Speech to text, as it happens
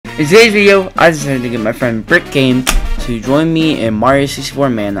In today's video, I decided to get my friend Brick Game to join me in Mario 64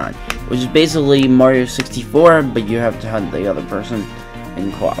 Manhunt, which is basically Mario 64, but you have to hunt the other person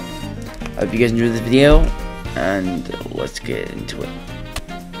in co-op. I hope you guys enjoyed this video, and let's get into it.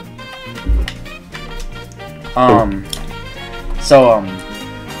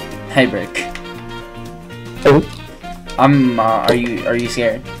 Hey Brick. Oh. Are you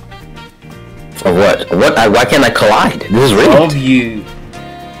scared? Of what? Why can't I collide? This is rigged. Of you.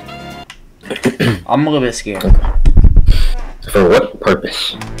 I'm a little bit scared. For what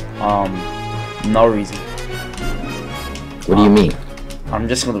purpose? No reason. What do you mean? I'm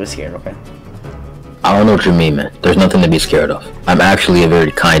just a little bit scared, okay? I don't know what you mean, man. There's nothing to be scared of. I'm actually a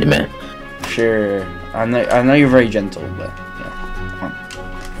very kind man. Sure. I know you're very gentle, but yeah.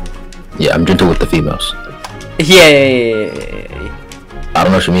 Yeah, I'm gentle with the females. Yeah. I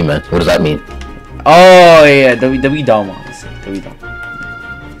don't know what you mean, man. What does that mean? Oh yeah, we don't want to see. We don't.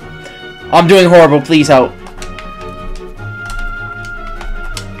 I'm doing horrible. Please help.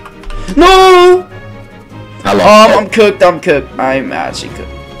 No. How long? I'm cooked. I'm actually cooked.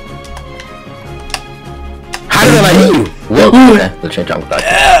 How did I hit you? Whoa. Okay, let's change on with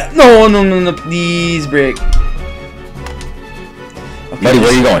that. No, please, Brick. Okay, Buddy,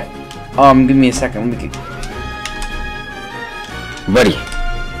 where are you going? Give me a second. Let me kick.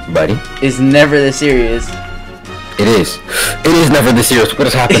 Buddy. It's never this serious. It is. It is never this serious. What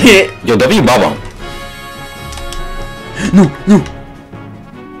is happening? Yo, W Baba. No.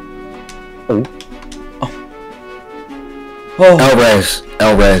 Oh.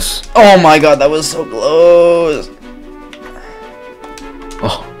 L-res. Oh my god, that was so close.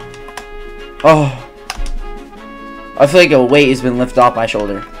 Oh. I feel like a weight has been lifted off my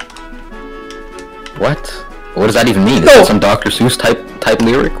shoulder. What? What does that even mean? Is No. that some Dr. Seuss type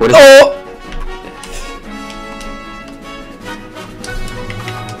lyric? What is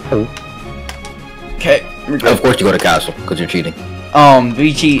Oh. Okay. Of course you go to castle, because you're cheating.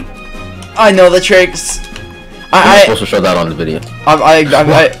 We cheat. I know the tricks. You're supposed to show that on the video. I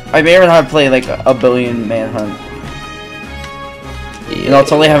may or may not play like a billion Manhunt. Yeah. You know, I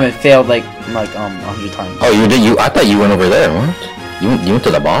totally haven't failed like 100 times. Oh, you did? I thought you went over there. What? You went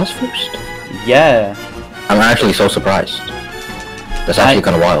to the boss first? Yeah. I'm actually so surprised. That's actually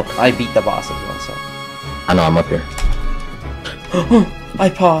kind of wild. I beat the boss as well, so. I know, I'm up here. I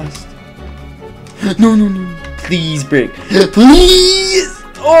paused. No. Please, Brick. Please!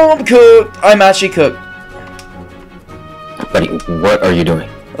 Oh, I'm cooked. I'm actually cooked. Buddy, what are you doing?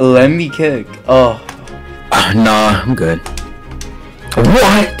 Let me kick. Oh. Nah, I'm good.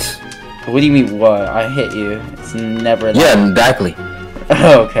 What? What do you mean, what? I hit you. It's never that. Yeah, exactly.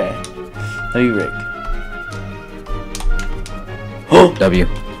 Okay. Let me Rick.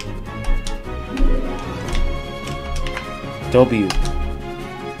 W.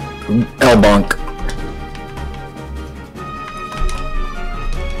 L-bonk.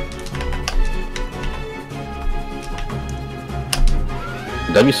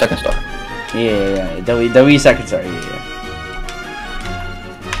 W second star. Yeah. W second star. Yeah.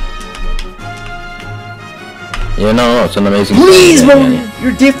 Yeah, no, it's an amazing. Please, bro, yeah.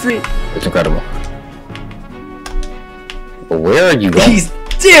 You're different. It's incredible. But where are you going? He's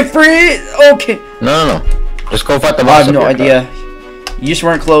different. Okay. No. Just go fight the boss. I have no idea. You just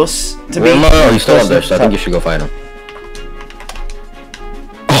weren't close to me. No, he's still up there, so I think you should go fight him.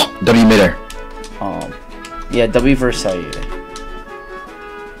 Oh, W midair. Yeah, W versus cellular.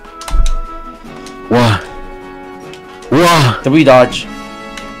 What? W dodge.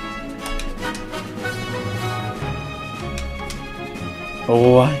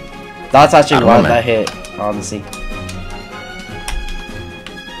 What? That's actually why that hit, honestly.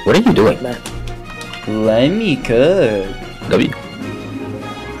 What are you doing, man? Let me cook. W.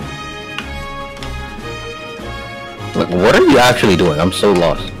 Like, what are you actually doing? I'm so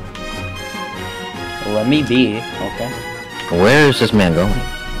lost. Let me be, okay? Where is this man going?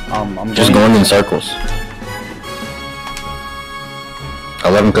 I'm just going in circles.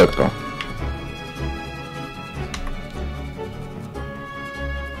 11 cooked, bro.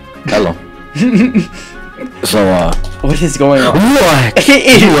 Hello. So, what is going on? What?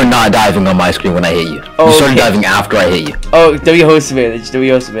 You were not diving on my screen when I hit you. Oh, you started diving after I hit you. Oh, W host advantage.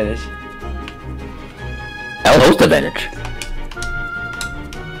 L host advantage.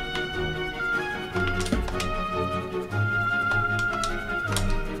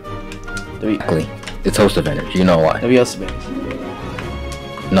 Exactly. It's host advantage. You know why. W host advantage.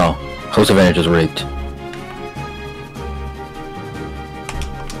 No. Host advantage is rigged.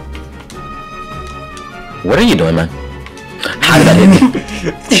 What are you doing, man? How did that hit me?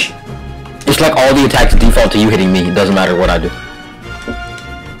 It's like all the attacks default to you hitting me. It doesn't matter what I do.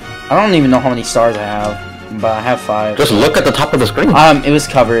 I don't even know how many stars I have, but I have 5. Just look at the top of the screen. It was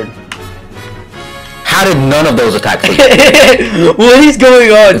covered. How did none of those attacks hit you? What is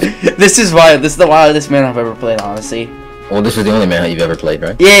going on? This is the wildest man I've ever played, honestly. Well, this is the only Manhunt you've ever played,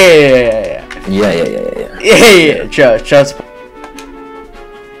 right? Yeah. Trust.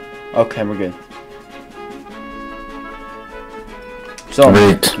 Okay, we're good. So,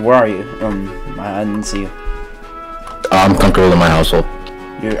 where are you? I didn't see you. I'm controlling my household.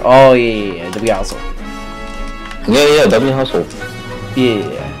 Oh yeah, W household. Yeah, W household.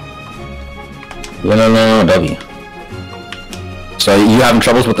 Yeah. No, W. So you having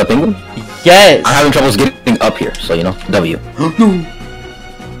troubles with the penguin? Yes. I'm having troubles getting up here, so you know, W. No.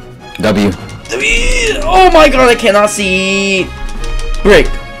 W. Oh my god, I cannot see. Brick.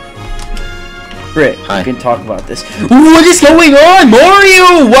 Hi. We can talk about this. What is going on,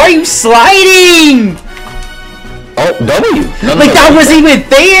 Mario? Why are you sliding? Oh, W. No, that wasn't even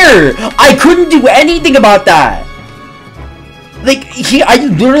fair. I couldn't do anything about that. Like I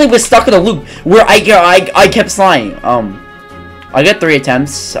literally was stuck in a loop where I kept sliding. I got 3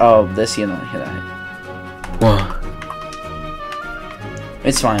 attempts of this, you know. What?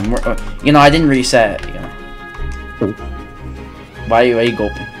 It's fine. I didn't reset. You know. Why are you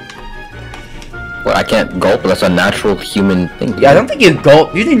gulping? Well, I can't gulp. That's a natural human thing. Yeah, I don't think you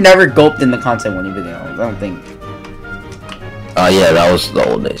gulp. You never gulped in the content warning video. I don't think. Yeah, that was the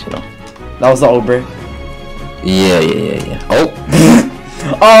old days, you know. That was the old break. Yeah. Oh.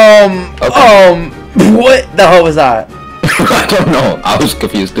 Okay. What the hell was that? I don't know. I was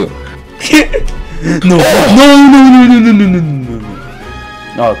confused too. No.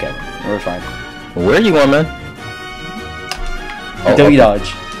 No. Okay, we're fine. Where are you going, man? W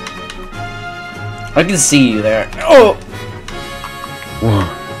dodge. I can see you there. Oh.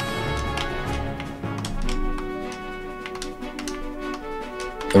 Whoa.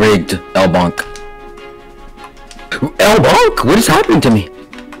 Rigged. L-bonk. L-bonk? What is happening to me?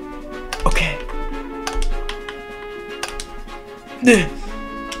 Okay.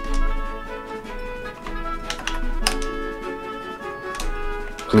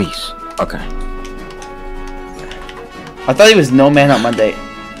 Please. Okay. I thought he was no man on Monday.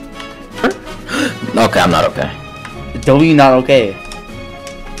 Okay, I'm not okay. W not okay.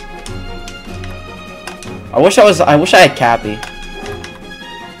 I wish I had Cappy.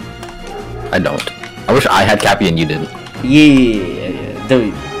 I don't. I wish I had Cappy and you didn't. Yeah.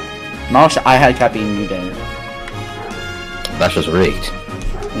 W. I wish I had Cappy and you didn't. That's just rigged.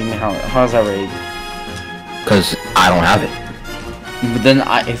 What do you mean, how's that rigged? Because I don't have it. But then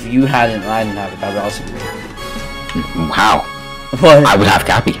if you had it and I didn't have it, that would also be rigged. How? What? I would have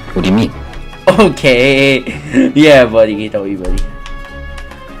Cappy. What do you mean? Okay. Yeah, buddy. W, buddy.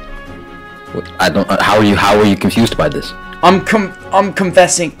 I don't. How are you confused by this? I'm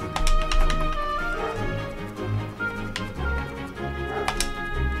confessing.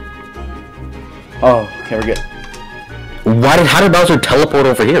 Oh, okay, we're good. How did Bowser teleport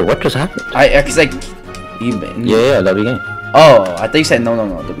over here? What just happened? Cause Yeah, W game. Oh, I thought you said no,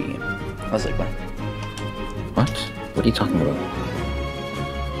 W game. I was like, what? What? What are you talking about?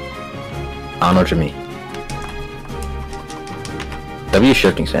 I don't know what you mean. W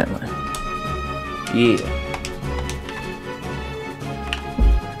shifting sandline. Yeah.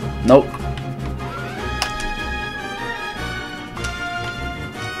 Nope.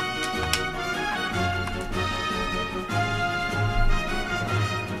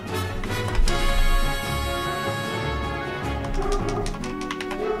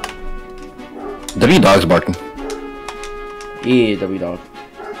 W dog's barking. Yeah, W dog.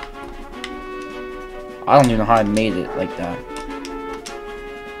 I don't even know how I made it like that.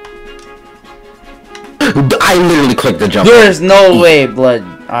 I literally clicked the jump. There's no way Blood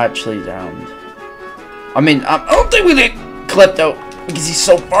actually downed. I mean, I don't think we did Klepto because he's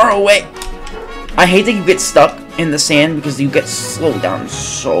so far away. I hate that you get stuck in the sand because you get slowed down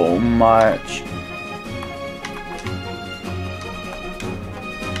so much.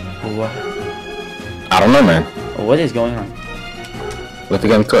 What? I don't know, man. What is going on? Let the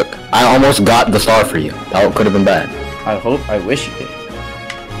gun cook. I almost got the star for you. That could have been bad. I wish you did.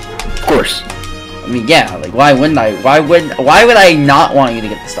 Of course. I mean, yeah, like, why wouldn't I? Why would I not want you to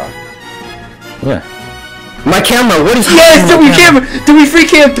get the star? Yeah. My camera, what is yes, happening? Yes, camera! Do we free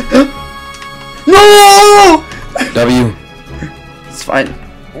camp? No! W. It's fine.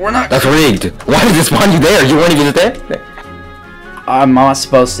 We're not. That's rigged. Why did it spawn you there? You weren't even there? I'm not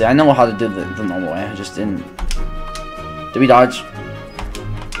supposed to. I know how to do the normal way. I just didn't. Did we dodge?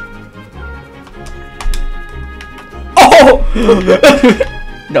 Oh!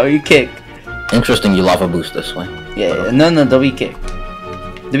 No, you kick. Interesting, you lava boost this way. Yeah, no, W kick.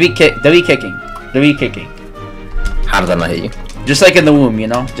 kicking. W kicking. How did that not hit you? Just like in the womb, you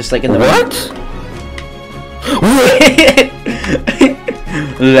know? Just like in the what? womb.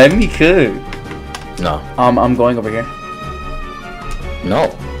 Let me cook. No. I'm going over here. No.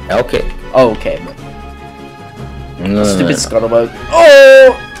 Okay. Oh, okay. No, Stupid no. scuttlebutt.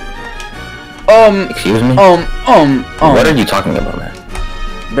 Oh! Excuse me? What are you talking about, man?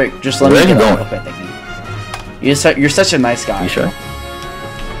 Brick, just let Where me are you get going? up. Okay, thank you. You're such a nice guy. You sure?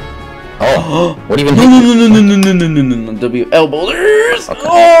 Oh, what even No, hit you? no, W elbowers.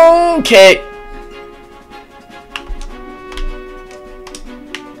 Okay.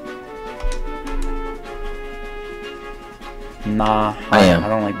 Nah, I am. I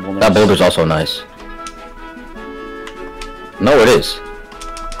don't like boulders. That boulder's also nice. No, it is.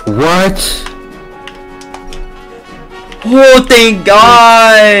 What? Oh, thank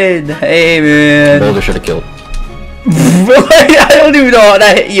God! Hey, man. Boulder should have killed. I don't even know how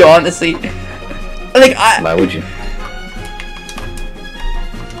that hit you, honestly. Like, Why would you?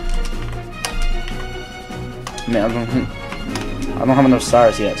 Man, I don't have enough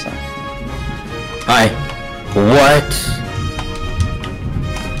stars yet, so. Hi. What?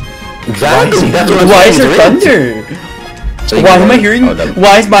 Exactly. Why is there thunder? So Why am I hearing? Oh, W.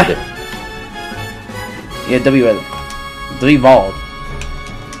 Why is my? Yeah, W bald.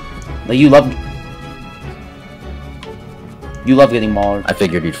 Like you love getting mauled. I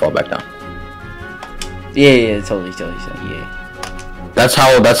figured you'd fall back down. Yeah, totally, yeah. That's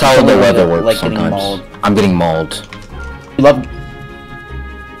how the weather works like getting sometimes. mauled. I'm getting mauled. You love.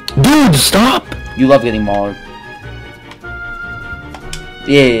 Dude, stop! You love getting mauled.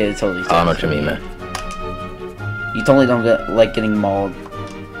 Yeah, totally. I don't know what you mean, man. You totally don't like getting mauled.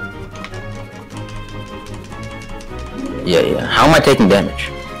 Yeah. How am I taking damage?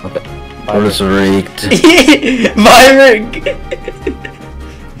 Okay. What is rigged? Vibrant.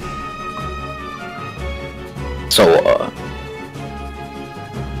 So,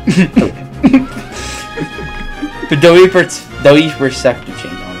 W perspective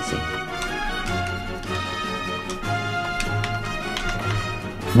change, honestly.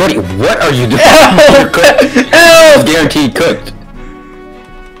 buddy, what are you doing? You're cooked. Help! Guaranteed cooked.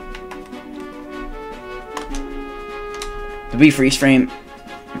 W freeze frame.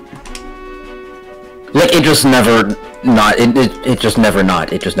 Like it just never not. It just never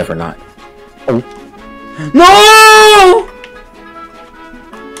not. It just never not. Oh. No!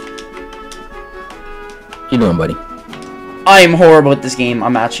 What you doing, buddy? I am horrible at this game.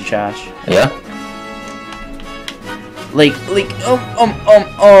 I'm actually trash. Yeah. Like,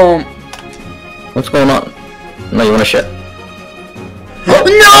 What's going on? No, you wanna shit?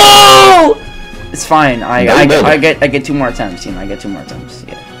 No! It's fine. I No, get 2 more attempts. You know, I get 2 more attempts.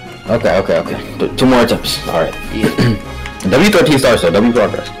 Yeah. Okay. 2 more attempts. All right. Yeah. W13 stars though. W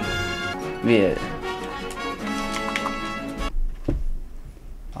progress. Yeah.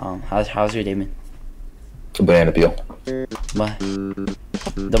 How's your day, man? Banana peel. What?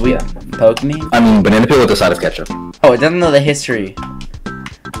 W Pokemon? I mean, banana peel with a side of ketchup. Oh, I didn't know the history.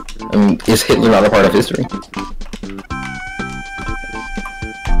 I mean, is Hitler not a part of history?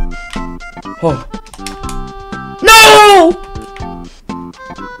 Oh. No!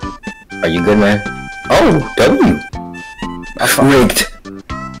 Are you good, man? Oh, W. Rigged.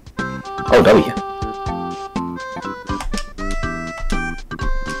 Oh, W.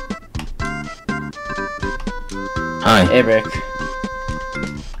 Hi. Hey, Rick.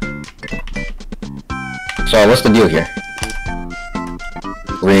 So, what's the deal here?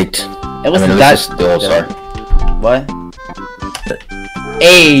 Rigged. It was I mean, that. this is the old star. What?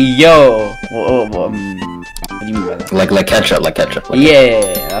 Hey, yo. What do you mean by that? Like ketchup, like ketchup. Like Yeah,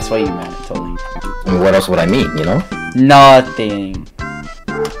 that's what you meant. Totally. I mean, what else would I mean, you know? Nothing.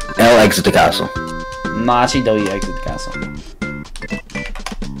 L exit the castle. No, actually, W exit the castle.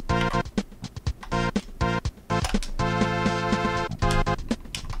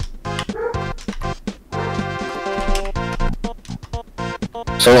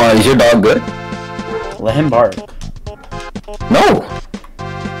 So, is your dog good? Let him bark. No!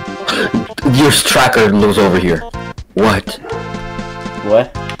 Your tracker lives over here. What?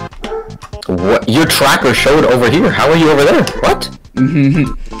 What? What? Your tracker showed over here. How are you over there? What?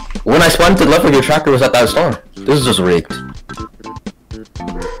 When I spun to the left, your tracker was at that star. This is just rigged.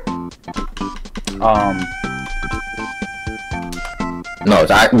 No,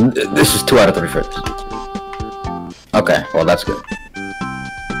 this is 2 out of 3 for this. Okay, well that's good.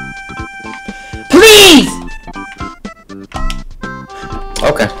 Please!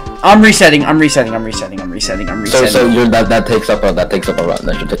 Okay. I'm resetting. So you're that takes up a run.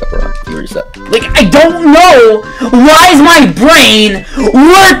 That should take up a run. You reset. Like, I don't know. Why is my brain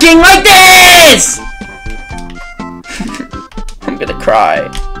working like this? I'm gonna cry.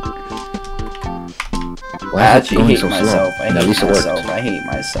 Why I actually hate myself.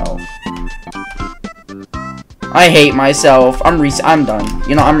 I hate myself. I'm done.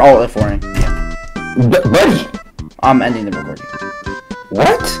 You know, I'm all for it. Buddy. I'm ending the recording.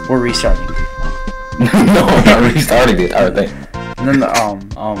 What? We're restarting. No, I'm not restarting it. I think. No.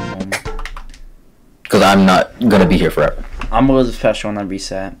 Because I'm not gonna be here forever. I'm a little special when I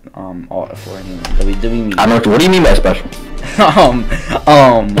reset. All for it. WWE. I know. What do you mean by special?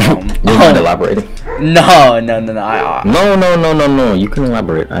 You mind elaborating? No. No. You can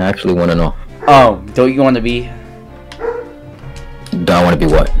elaborate. I actually want to know. Don't you want to be? Do I want to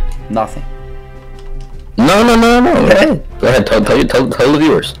be what? Nothing. No. Go ahead. Tell the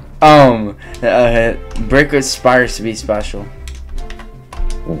viewers. Brick aspires to be special.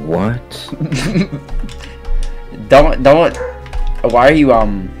 What? Don't. Why are you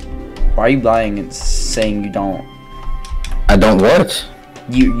lying and saying you don't? I don't what?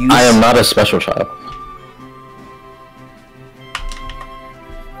 You. I am not a special child.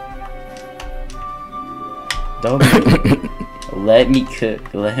 Don't. Let me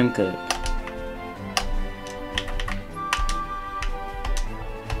cook. Let him cook.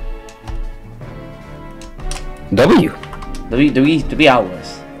 W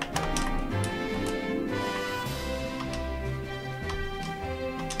hours.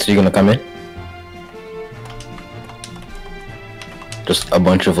 So you're gonna come in? Just a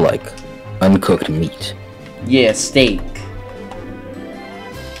bunch of like uncooked meat. Yeah, steak.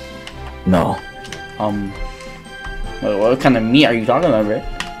 No. What kind of meat are you talking about, Rick?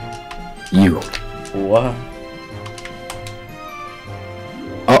 You. What?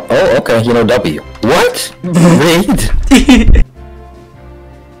 Oh, okay. You know W. What? Wait.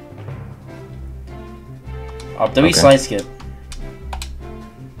 W slide skip.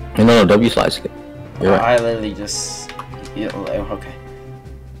 No, W slide skip. You're right. I literally just. Yeah, okay.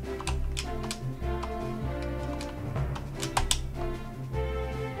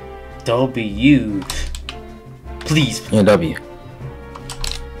 W. Please. Yeah, W.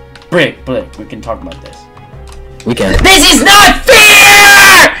 Brick, we can talk about this. We can. This is not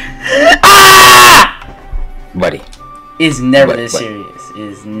fair! Ah! Buddy. It's never this serious.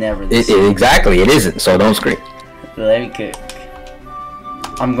 It's never this serious. Exactly, it isn't, so don't scream. Let me cook.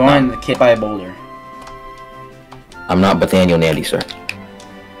 I'm going to get by a boulder. I'm not Nathaniel Nandy, sir.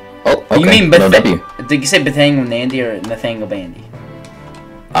 Oh, okay. You mean no W. Did you say Nathaniel Nandy or Nathaniel Bandy?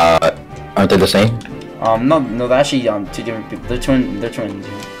 Aren't they the same? No, they're actually two different people. They're twins.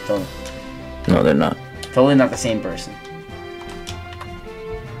 Totally. No, they're not. Totally not the same person.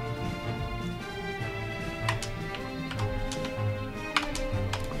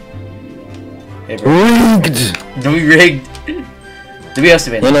 Rigged! W rigged. W host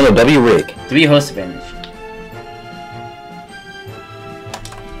advantage. No, W rig. W host advantage.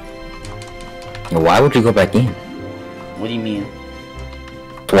 Why would you go back in? What do you mean?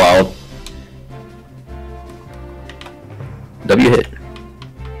 12. W hit.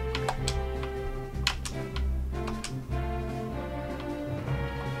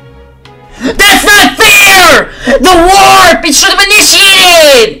 That's not fair! The warp! It should have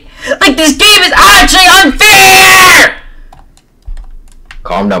initiated! Like, this game is actually unfair!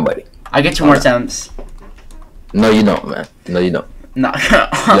 Calm down, buddy. I get 2 more attempts. No, you don't, man. No, you don't. No,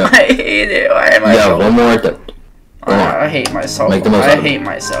 I hate it. Why am I? Yeah, one more attempt. I hate myself. Make the most I hate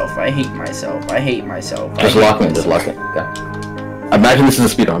myself. I hate myself. I hate myself. Just lock in. Just lock in. Okay. Imagine this is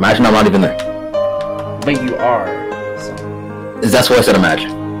a speedrun. Imagine I'm not even there. But you are. So. That's what I said.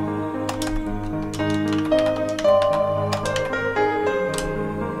 Imagine.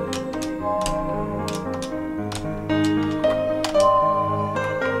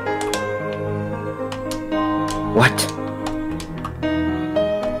 What?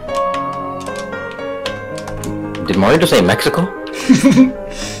 Did Mario just say Mexico?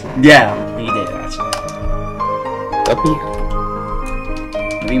 Yeah, he did actually. W?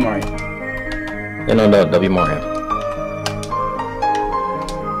 W Mario. Yeah, no, W Mario.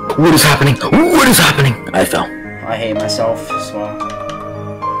 What is happening? What is happening? I fell. I hate myself as well.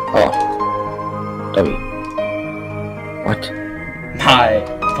 Oh. W. What? Why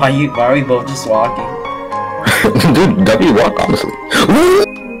are we both just walking? Dude, W walk, honestly.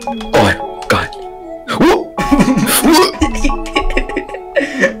 Oh my god.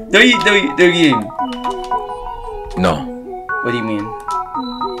 Do you? No. What do you mean?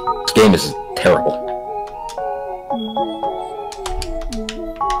 This game is terrible.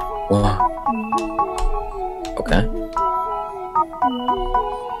 What? Okay.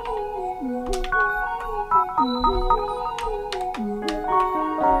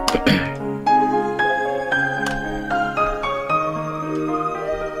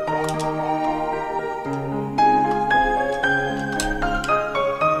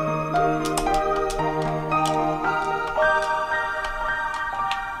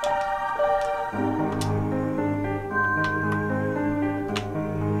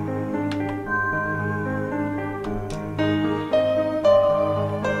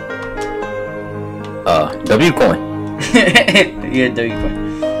 W coin. Yeah, W coin.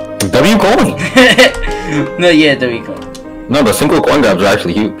 W coin. No, yeah, W coin. No, the single coin grabs are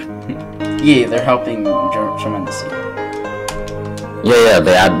actually huge. Yeah, they're helping tremendously. Yeah,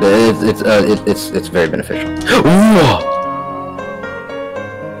 they add. It's very beneficial. Ooh.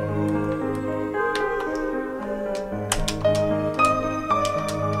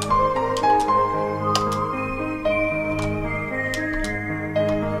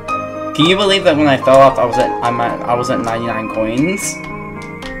 Can you believe that when I fell off, I was at 99 coins?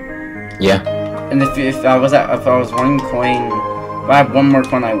 Yeah. And if I was 1 coin, if I had 1 more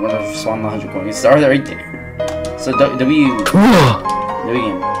coin, I would have spawned 100 coins. It's already right there. So W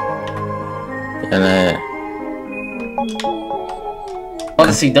game. And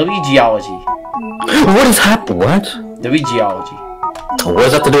let's see, W geology. What is happening? What? W geology. What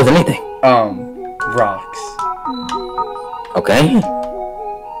does that have to do with anything? Rocks. Okay.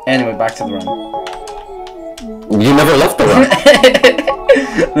 Anyway, back to the run. You never left the run.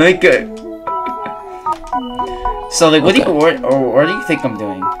 Okay. So, like, what do you think I'm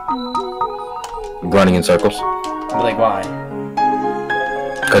doing? Running in circles. But, like, why?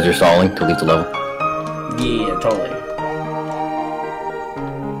 Because you're stalling to leave the level. Yeah, totally.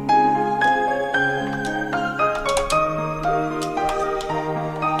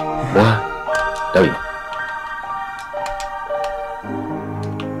 What? W.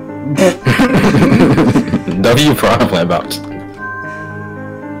 W for autoplay bounce.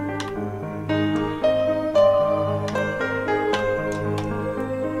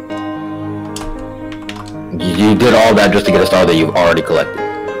 You did all that just to get a star that you've already collected.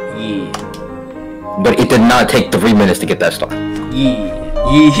 Yeah. But it did not take 3 minutes to get that star. Yeah.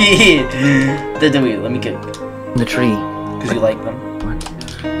 Yeah. The W, let me get The tree. because you like them. What?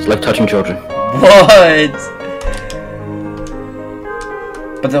 It's like touching children. What?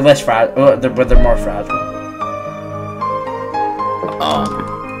 But they're less fragile. But they're more fragile.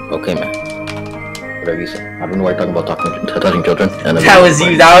 Okay, man. Whatever you say. I don't know why you're talking about touching children. And That was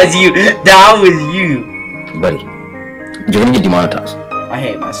you. That was you. That was you. Buddy, you're gonna get demonetized. I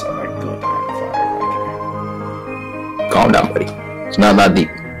hate myself. I go down the fire. Calm down, buddy. It's not that deep.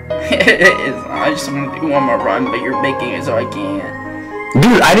 I just want to do one more run, but you're making it so I can't.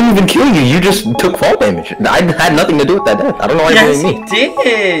 Dude, I didn't even kill you. You just took fall damage. I had nothing to do with that death. I don't know why you're hitting me. Yes, you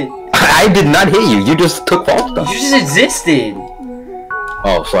did. I did not hit you. You just took fall stuff. You just existed.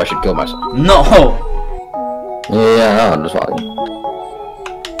 Oh, so I should kill myself. No. Yeah, no, just follow you.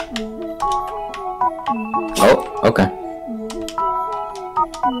 Oh, okay.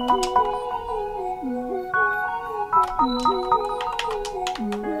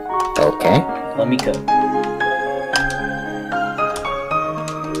 Okay. Let me cook.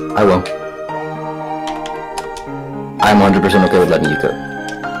 I will. I'm 100% okay with letting you cook.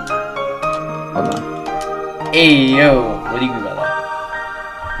 Hold on. Hey, yo. What do you mean by that?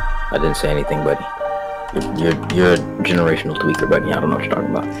 I didn't say anything, buddy. You're a generational tweaker, buddy. I don't know what you're talking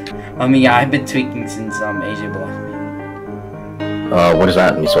about. I mean, yeah, I've been tweaking since AJ blocked me. What does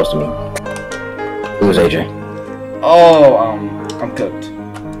that mean supposed to mean? Who is AJ? Oh, I'm cooked.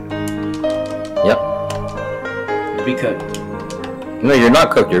 Yep. Be cooked. No, you're not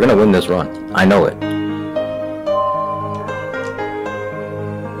cooked. You're gonna win this run. I know it.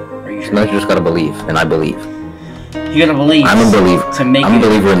 Are you sure? Now you just gotta believe, and I believe. You gotta believe. I'm a believer. To make I'm a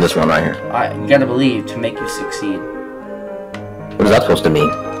believer in this one right here. You gotta believe to make you succeed. What is that supposed to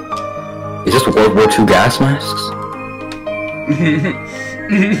mean? Is this World War II gas masks?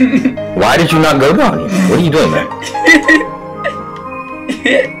 Why did you not go down here? What are you doing, man?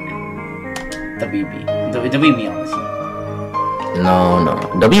 WB, honestly. No.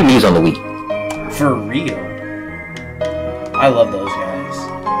 WB is on the Wii. For real. I love those guys.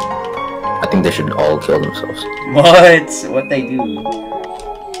 I think they should all kill themselves. What they do?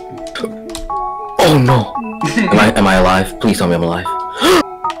 Oh no! Am I alive? Please tell me I'm alive. Oh,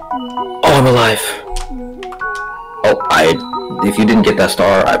 I'm alive. Oh, if you didn't get that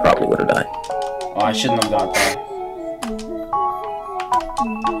star, I probably would have died. Oh, I shouldn't have got that.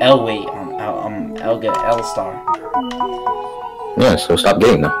 L get L star. Yeah, so stop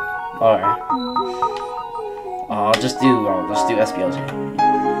getting them. Alright. I'll just do SPLJ.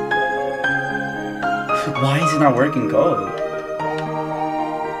 Why is it not working code?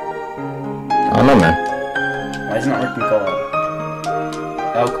 I don't know, man. Why is it not working co-op?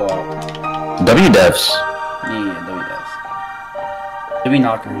 Co-op. WDevs. Yeah, WDevs.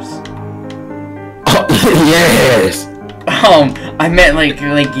 knockers. Oh, yes! I meant like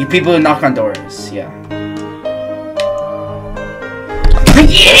you people who knock on doors, yeah. It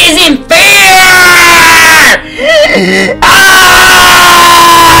isn't fair! Ah!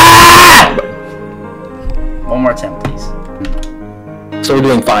 One more attempt, please. So we're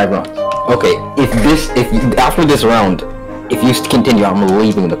doing 5 rounds. Okay, after this round, if you continue, I'm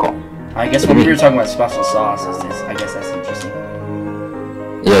leaving the call. I guess when we were talking about special sauces, I guess that's interesting.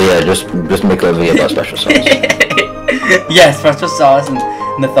 Yeah, just make a video about special sauce. Yeah, special sauce and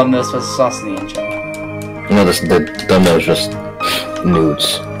the thumbnail special sauce in the intro. You know, the thumbnail is just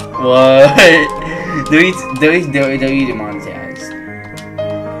nudes. What? Do we demonetize?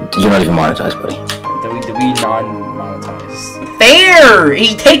 You're not even monetized, buddy. Do we non-monetize? Fair!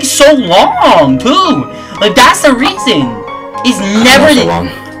 It takes so long, too! Like, that's the reason! It's never so long.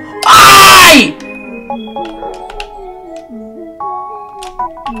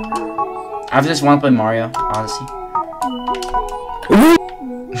 I just want to play Mario Odyssey. Wait.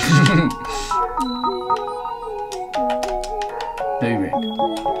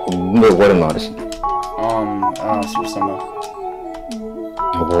 Wait, what an Odyssey? Super Summer.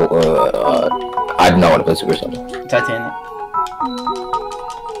 I do not want to play Super Summer. Titanic.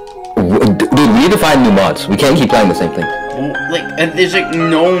 Dude, we need to find new mods. We can't keep playing the same thing. Well, like, there's like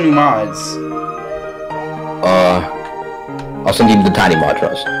no new mods. I'll send you the tiny mod,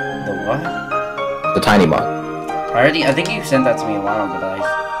 Trust. The what? The tiny mod. I think you sent that to me a while ago, guys.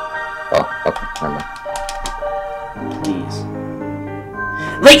 Oh, okay, never mind. Please.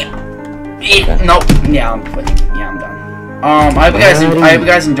 Like, nope. Yeah, I'm quitting. Yeah, I'm done. I hope you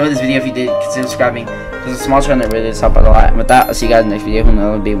guys enjoyed this video. If you did, consider subscribing. Because a small channel really does help out a lot. And with that, I'll see you guys in the next video. Who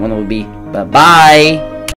knows when it will be. Bye bye.